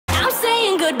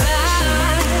goodbye.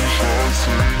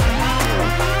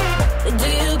 Do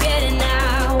you get it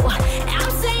now?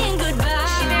 I'm saying goodbye.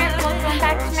 Hey there, welcome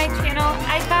back to my channel.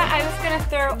 I thought I was gonna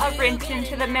throw a wrench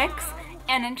into the mix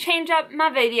and then change up my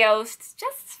videos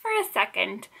just for a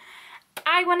second.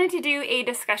 I wanted to do a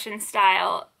discussion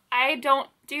style. I don't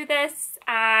do this.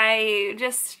 I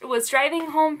just was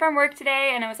driving home from work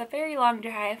today and it was a very long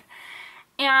drive.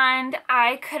 And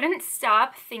I couldn't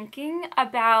stop thinking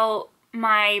about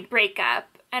my breakup.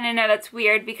 And I know that's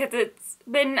weird because it's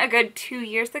been a good 2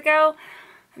 years ago.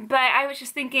 But I was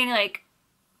just thinking, like,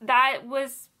 that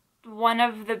was one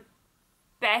of the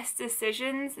best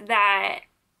decisions that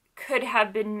could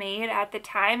have been made at the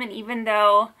time. And even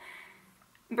though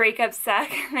breakups suck,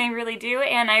 they really do,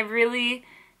 and I really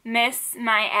miss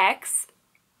my ex,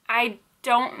 I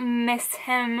don't miss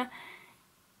him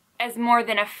as more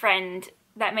than a friend.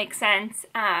 That makes sense.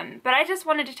 But I just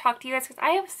wanted to talk to you guys because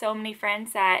I have so many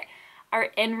friends that are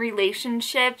in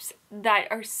relationships that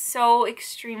are so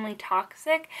extremely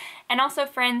toxic, and also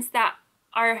friends that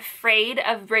are afraid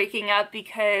of breaking up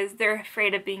because they're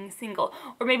afraid of being single,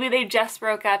 or maybe they just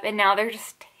broke up and now they're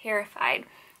just terrified.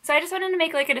 So I just wanted to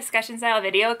make like a discussion style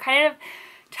video kind of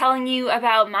telling you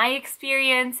about my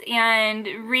experience and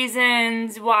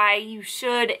reasons why you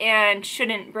should and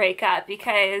shouldn't break up,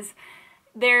 because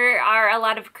there are a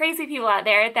lot of crazy people out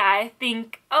there that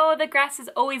think, oh, the grass is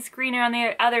always greener on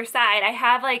the other side. I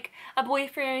have like a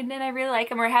boyfriend and I really like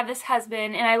him, or I have this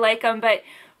husband and I like him, but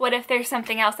what if there's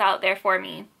something else out there for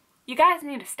me? You guys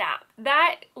need to stop.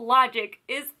 That logic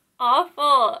is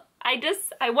awful.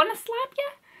 I want to slap you.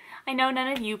 I know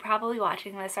none of you probably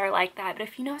watching this are like that, but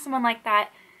if you know someone like that,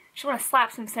 you just want to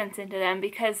slap some sense into them,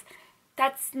 because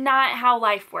that's not how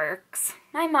life works.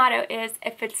 My motto is,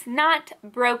 if it's not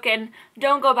broken,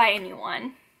 don't go buy a new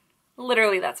one.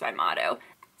 Literally, that's my motto.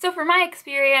 So for my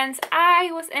experience, I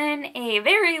was in a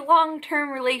very long-term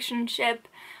relationship.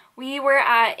 We were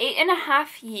at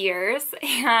 8.5 years,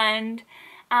 and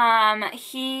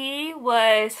he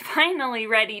was finally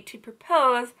ready to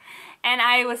propose, and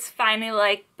I was finally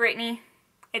like, Brittany,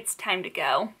 it's time to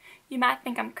go. You might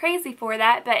think I'm crazy for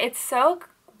that, but it's so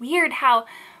weird how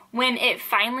when it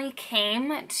finally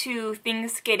came to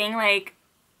things getting like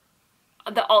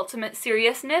the ultimate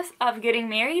seriousness of getting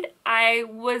married, I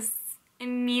was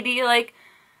immediately like,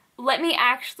 let me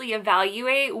actually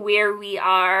evaluate where we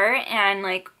are and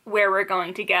like where we're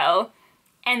going to go.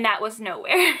 And that was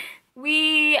nowhere.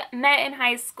 We met in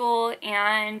high school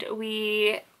and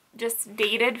we just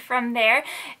dated from there.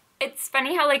 It's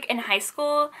funny how like in high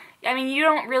school, I mean, you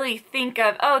don't really think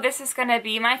of, oh, this is gonna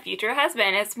be my future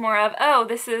husband. It's more of, oh,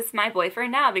 this is my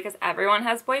boyfriend now because everyone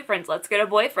has boyfriends. Let's get a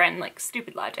boyfriend, like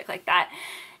stupid logic like that.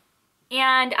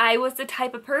 And I was the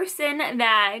type of person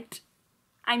that,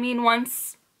 I mean,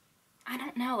 once, I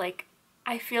don't know, like,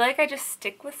 I feel like I just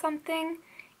stick with something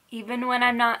even when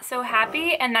I'm not so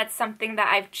happy, and that's something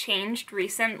that I've changed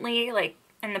recently. Like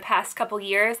in the past couple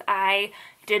years, I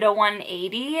did a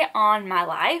 180 on my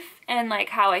life and like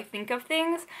how I think of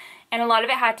things, and a lot of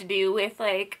it had to do with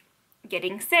like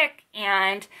getting sick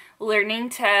and learning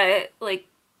to like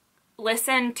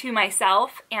listen to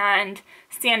myself and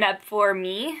stand up for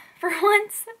me for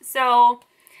once. So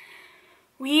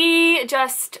we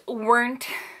just weren't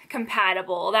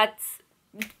compatible. That's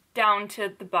down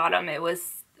to the bottom. It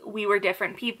was, we were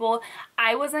different people.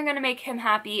 I wasn't gonna make him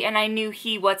happy, and I knew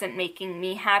he wasn't making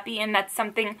me happy, and that's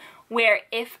something where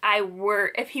if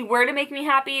he were to make me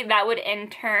happy, that would in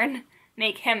turn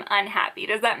make him unhappy.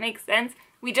 Does that make sense?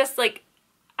 We just like,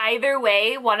 either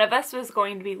way, one of us was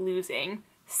going to be losing.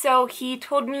 So he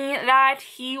told me that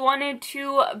he wanted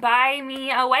to buy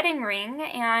me a wedding ring,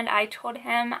 and I told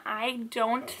him I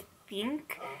don't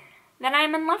think that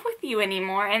I'm in love with you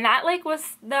anymore. And that like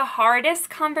was the hardest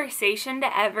conversation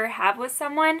to ever have with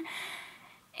someone.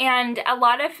 And a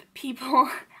lot of people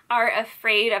are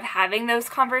afraid of having those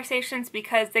conversations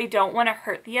because they don't want to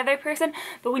hurt the other person.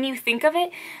 But when you think of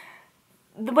it,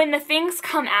 when the things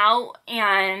come out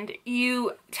and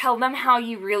you tell them how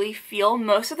you really feel,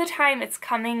 most of the time it's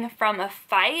coming from a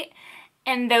fight,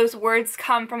 and those words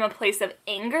come from a place of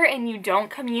anger, and you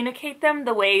don't communicate them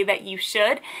the way that you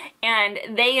should, and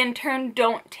they in turn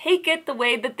don't take it the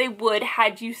way that they would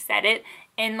had you said it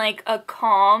in like a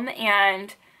calm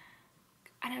and,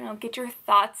 I don't know, get your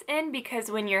thoughts in,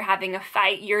 because when you're having a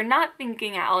fight, you're not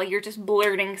thinking at all, you're just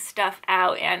blurting stuff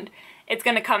out, and it's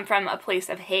gonna come from a place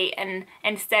of hate. And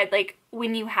instead, like,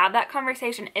 when you have that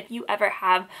conversation, if you ever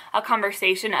have a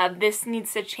conversation of this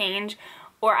needs to change,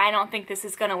 or I don't think this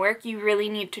is gonna work, you really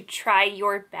need to try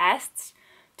your best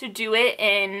to do it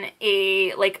in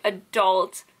a like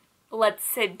adult let's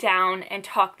sit down and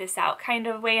talk this out kind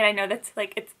of way. And I know that's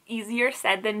like, it's easier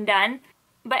said than done.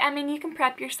 But I mean, you can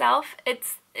prep yourself.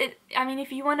 I mean,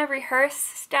 if you want to rehearse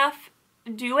stuff,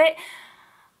 do it.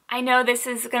 I know this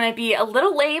is going to be a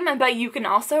little lame, but you can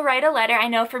also write a letter. I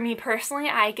know for me personally,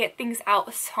 I get things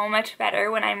out so much better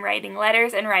when I'm writing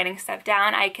letters and writing stuff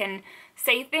down. I can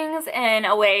say things in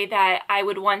a way that I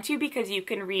would want to, because you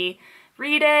can reread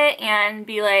it and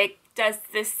be like, does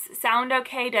this sound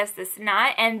okay? Does this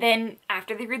not? And then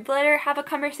after they read the letter, have a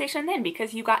conversation then,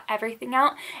 because you got everything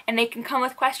out and they can come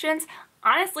with questions.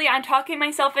 Honestly, I'm talking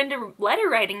myself into letter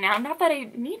writing now. Not that I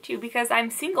need to, because I'm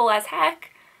single as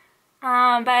heck.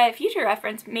 But future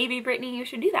reference, maybe Brittany, you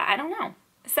should do that. I don't know.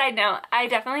 Side note, I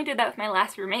definitely did that with my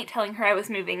last roommate, telling her I was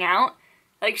moving out.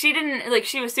 Like, she didn't, like,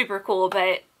 she was super cool,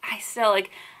 but I still,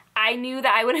 like, I knew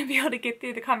that I wouldn't be able to get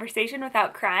through the conversation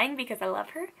without crying, because I love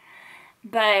her.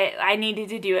 But I needed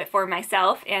to do it for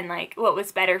myself and, like, what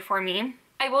was better for me.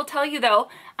 I will tell you, though,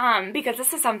 because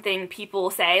this is something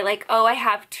people say, like, oh, I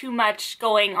have too much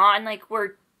going on, like,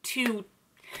 we're too,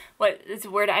 what is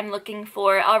the word I'm looking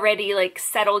for, already, like,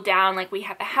 settled down, like, we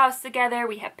have a house together,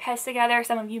 we have pets together,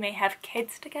 some of you may have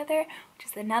kids together, which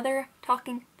is another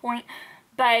talking point,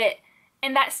 but,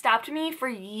 and that stopped me for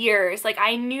years. Like,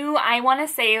 I knew, I want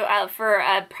to say for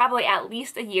probably at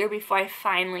least a year before I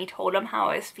finally told him how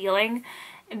I was feeling,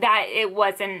 that it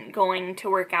wasn't going to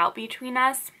work out between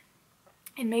us.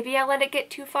 And maybe I let it get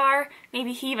too far,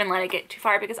 maybe he even let it get too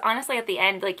far, because honestly at the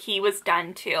end, like, he was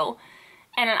done too.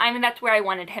 And I mean, that's where I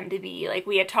wanted him to be. Like,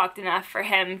 we had talked enough for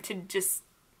him to just,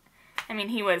 I mean,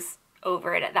 he was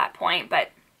over it at that point.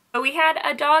 But we had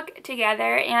a dog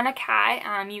together and a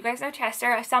cat. You guys know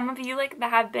Chester. Some of you, like, that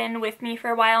have been with me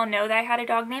for a while know that I had a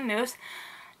dog named Moose.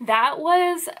 That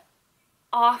was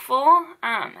awful.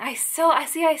 I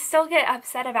still get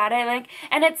upset about it. Like,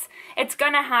 and it's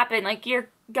gonna happen. Like, you're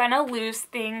gonna lose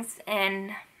things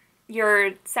in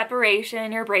your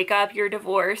separation, your breakup, your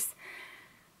divorce.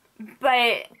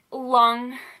 But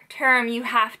long term, you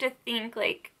have to think,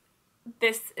 like,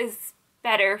 this is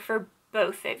better for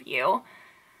both of you,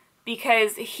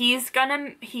 because he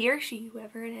or she,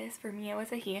 whoever it is, for me it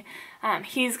was a he,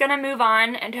 he's gonna move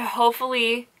on, and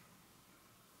hopefully,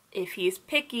 if he's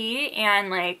picky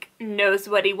and, like, knows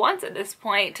what he wants at this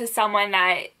point, to someone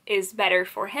that is better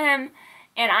for him,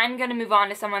 and I'm gonna move on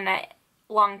to someone that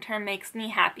long term makes me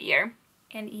happier.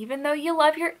 And even though you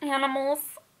love your animals,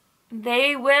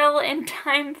 they will in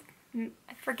time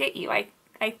forget you.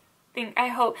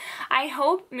 I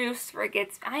hope Moose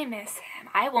forgets. I miss him.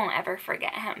 I won't ever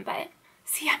forget him, but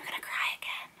see, I'm gonna cry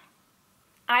again.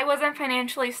 I wasn't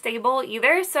financially stable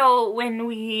either, so when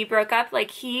we broke up,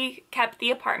 like, he kept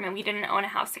the apartment. We didn't own a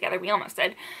house together. We almost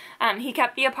did. He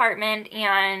kept the apartment,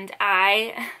 and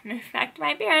I moved back to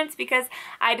my parents because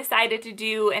I decided to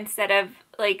do, instead of,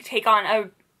 like, take on a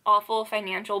awful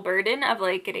financial burden of,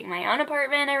 like, getting my own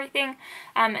apartment and everything,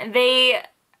 they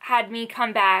had me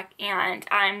come back, and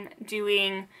I'm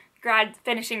doing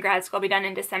finishing grad school. I'll be done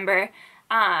in December,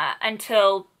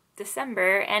 until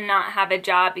December, and not have a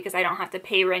job, because I don't have to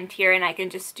pay rent here, and I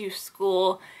can just do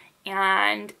school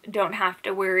and don't have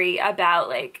to worry about,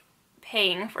 like,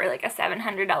 paying for, like, a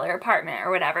 $700 apartment or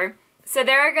whatever. So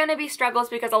there are going to be struggles,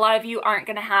 because a lot of you aren't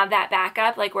going to have that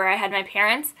backup, like where I had my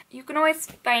parents. You can always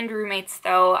find roommates,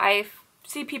 though. I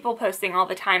see people posting all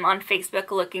the time on Facebook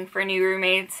looking for new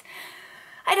roommates.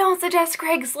 I don't suggest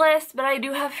Craigslist, but I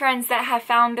do have friends that have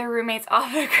found their roommates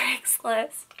off of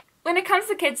Craigslist. When it comes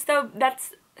to kids, though,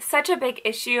 that's such a big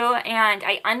issue, and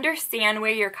I understand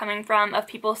where you're coming from, of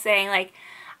people saying, like,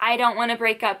 I don't want to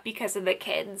break up because of the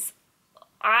kids.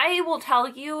 I will tell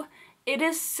you, it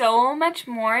is so much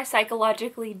more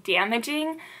psychologically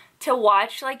damaging to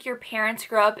watch, like, your parents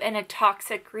grow up in a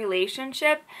toxic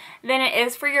relationship than it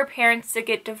is for your parents to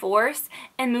get divorced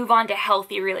and move on to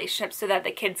healthy relationships, so that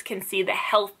the kids can see the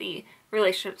healthy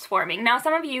relationships forming. Now,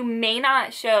 some of you may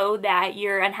not show that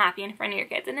you're unhappy in front of your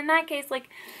kids, and in that case, like,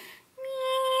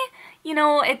 you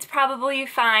know, it's probably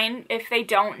fine if they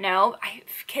don't know.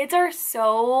 Kids are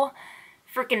so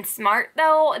freaking smart,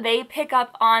 though. They pick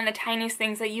up on the tiniest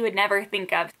things that you would never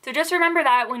think of. So just remember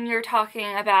that when you're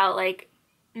talking about, like,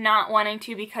 not wanting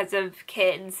to because of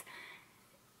kids,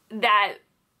 that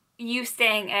you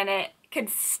staying in it could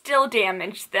still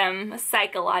damage them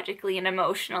psychologically and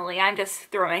emotionally. I'm just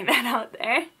throwing that out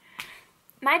there.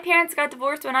 My parents got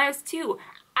divorced when I was 2.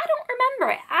 I don't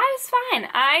remember it. I was fine.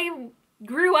 I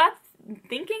grew up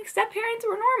thinking step-parents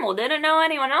were normal. Didn't know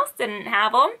anyone else didn't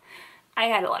have them. I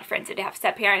had a lot of friends that did have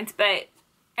step-parents, but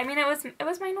I mean, it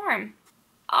was my norm.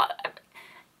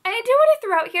 And I do want to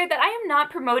throw out here that I am not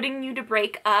promoting you to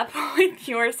break up with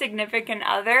your significant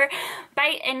other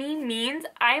by any means.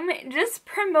 I'm just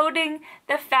promoting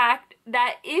the fact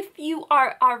that if you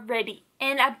are already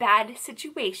in a bad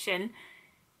situation,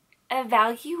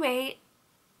 evaluate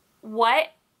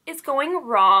what is going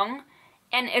wrong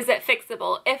and is it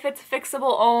fixable. If it's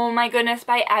fixable, oh my goodness,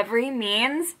 by every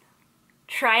means,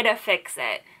 try to fix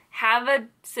it. Have a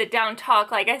sit-down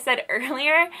talk, like I said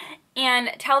earlier, and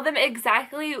tell them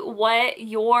exactly what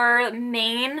your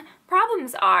main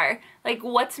problems are. Like,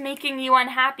 what's making you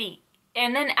unhappy?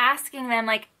 And then asking them,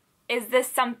 like, is this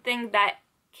something that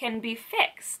can be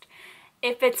fixed?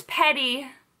 If it's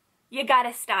petty, you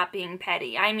gotta stop being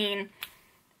petty. I mean,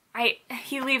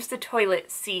 he leaves the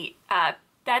toilet seat up.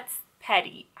 That's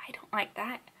petty. I don't like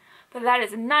that. But that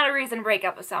is not a reason to break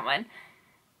up with someone.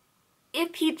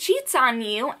 If he cheats on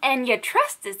you and your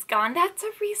trust is gone, that's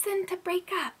a reason to break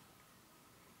up.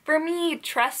 For me,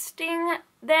 trusting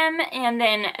them and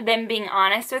then them being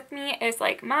honest with me is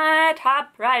like my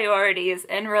top priorities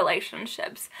in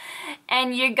relationships.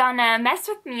 And you're gonna mess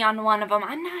with me on one of them,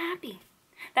 I'm not happy.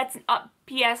 That's,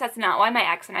 P.S. that's not why my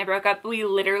ex and I broke up. We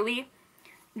literally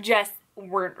just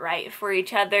weren't right for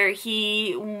each other.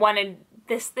 He wanted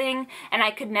this thing and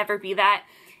I could never be that.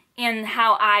 And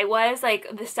how I was, like,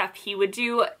 the stuff he would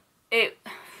do,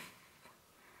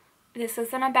 this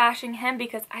isn't a bashing him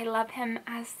because I love him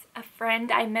as a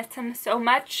friend. I miss him so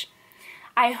much.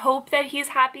 I hope that he's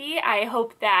happy. I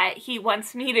hope that he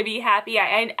wants me to be happy.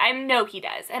 I know he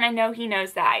does, and I know he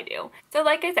knows that I do. So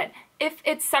like I said, if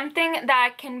it's something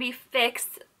that can be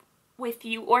fixed with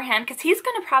you or him, because he's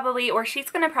going to probably, or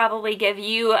she's going to probably give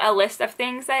you a list of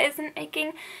things that isn't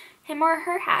making him or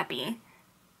her happy.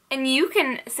 And you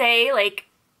can say, like,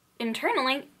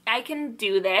 internally, I can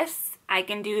do this, I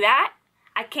can do that,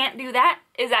 I can't do that.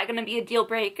 Is that going to be a deal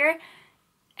breaker?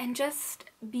 And just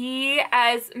be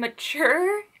as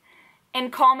mature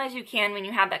and calm as you can when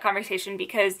you have that conversation,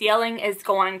 because yelling is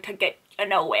going to get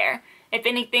nowhere. If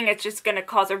anything, it's just going to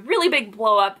cause a really big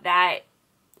blow up that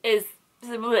is,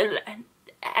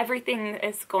 everything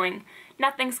is going,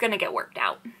 nothing's going to get worked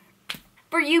out.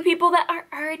 For you people that are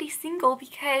already single,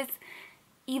 because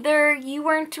either you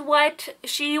weren't what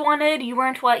she wanted, you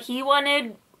weren't what he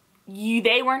wanted,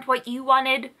 they weren't what you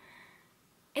wanted,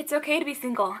 it's okay to be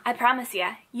single, I promise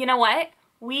ya. You know what?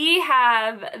 We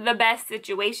have the best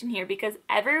situation here because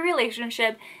every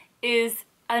relationship is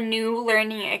a new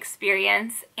learning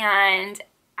experience, and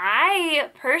I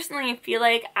personally feel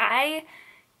like I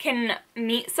can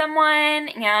meet someone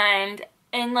and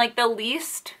in like the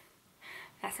least,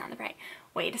 that's not the right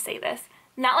way to say this,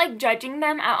 not like judging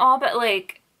them at all, but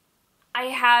like I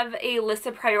have a list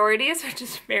of priorities, which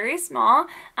is very small,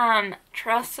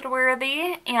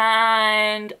 trustworthy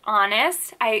and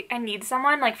honest. I need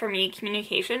someone, like for me,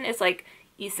 communication is like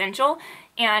essential,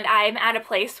 and I'm at a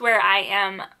place where I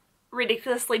am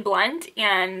ridiculously blunt,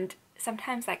 and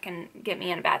sometimes that can get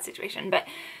me in a bad situation, but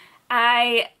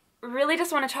I really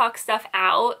just want to talk stuff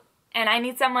out, and I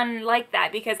need someone like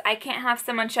that because I can't have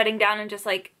someone shutting down and just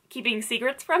like keeping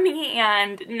secrets from me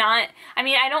and not, I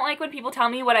mean, I don't like when people tell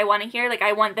me what I want to hear. Like,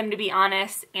 I want them to be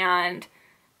honest, and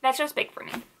that's just big for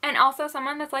me. And also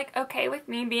someone that's like okay with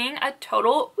me being a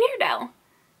total weirdo.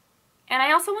 And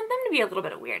I also want them to be a little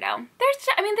bit of weirdo.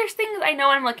 There's things I know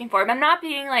I'm looking for, but I'm not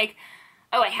being like,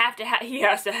 oh, he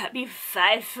has to be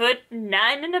 5'9"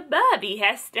 and above. He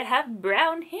has to have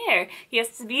brown hair. He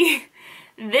has to be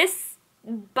this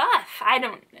buff.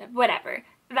 Whatever.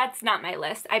 That's not my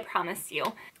list, I promise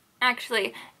you. Actually,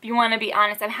 if you want to be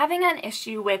honest, I'm having an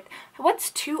issue with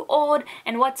what's too old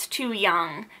and what's too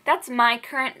young. That's my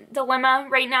current dilemma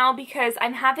right now, because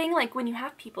I'm having, like, when you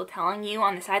have people telling you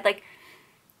on the side, like,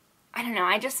 I don't know,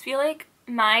 I just feel like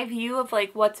my view of,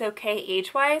 like, what's okay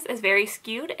age-wise is very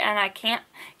skewed, and I can't.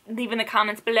 Leave in the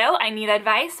comments below. I need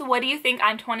advice. What do you think?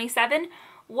 I'm 27.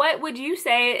 What would you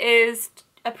say is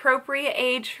appropriate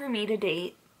age for me to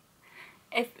date?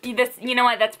 If this, you know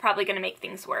what, that's probably going to make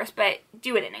things worse, but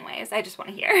do it anyways. I just want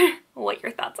to hear what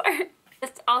your thoughts are.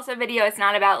 This also video is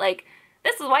not about like,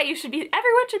 this is why everyone should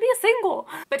be single.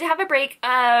 But to have a break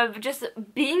of just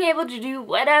being able to do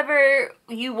whatever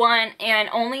you want and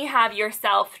only have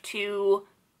yourself to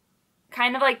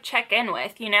kind of like check in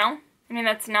with, you know? I mean,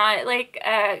 that's not like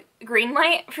a green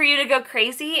light for you to go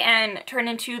crazy and turn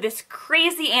into this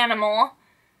crazy animal.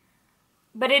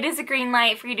 But it is a green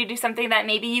light for you to do something that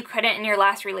maybe you couldn't in your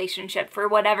last relationship for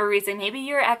whatever reason. Maybe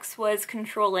your ex was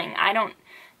controlling.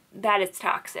 That is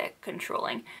toxic,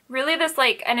 controlling. Really this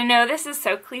like, and I know this is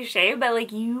so cliche, but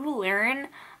like you learn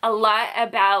a lot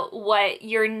about what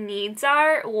your needs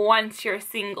are once you're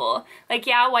single. Like,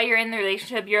 yeah, while you're in the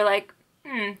relationship, you're like,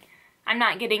 I'm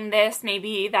not getting this,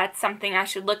 maybe that's something I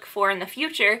should look for in the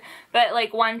future. But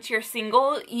like once you're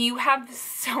single, you have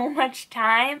so much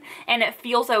time and it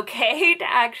feels okay to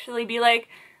actually be like,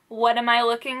 what am I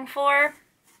looking for?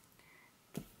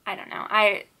 I don't know.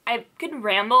 I could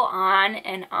ramble on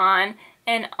and on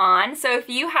and on. So if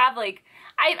you have like,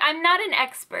 I'm not an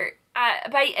expert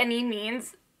by any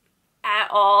means at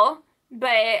all,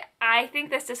 but I think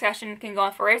this discussion can go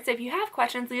on forward. So if you have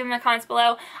questions, leave them in the comments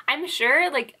below. I'm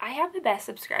sure, like, I have the best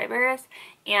subscribers,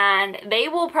 and they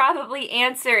will probably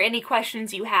answer any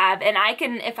questions you have. And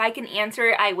if I can answer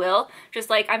it, I will. Just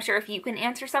like I'm sure if you can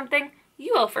answer something,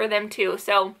 you will for them too.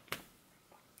 So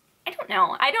I don't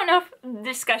know. I don't know if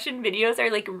discussion videos are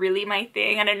like really my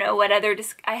thing. I don't know what other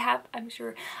I have. I'm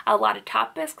sure a lot of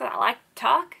topics because I like to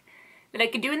talk that I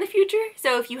could do in the future.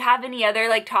 So if you have any other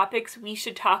like topics we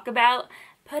should talk about,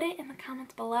 put it in the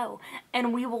comments below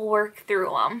and we will work through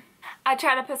them. I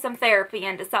try to put some therapy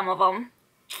into some of them.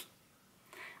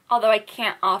 Although I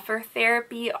can't offer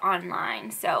therapy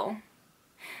online, so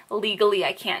legally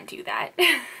I can't do that.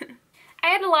 I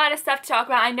had a lot of stuff to talk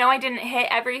about. I know I didn't hit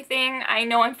everything. I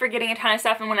know I'm forgetting a ton of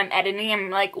stuff, and when I'm editing,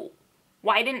 I'm like,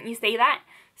 why didn't you say that?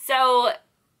 So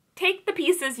take the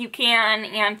pieces you can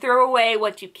and throw away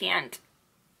what you can't.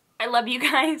 I love you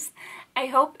guys. I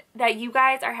hope that you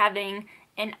guys are having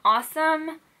an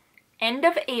awesome end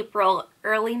of April,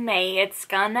 early May. It's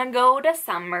gonna go to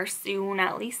summer soon,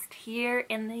 at least here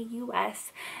in the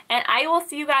US. And I will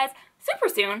see you guys super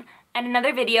soon in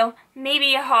another video,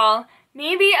 maybe a haul,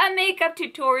 maybe a makeup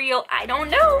tutorial, I don't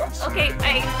know. Okay,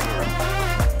 bye.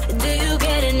 Do you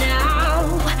get it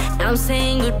now? I'm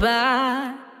saying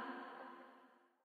goodbye.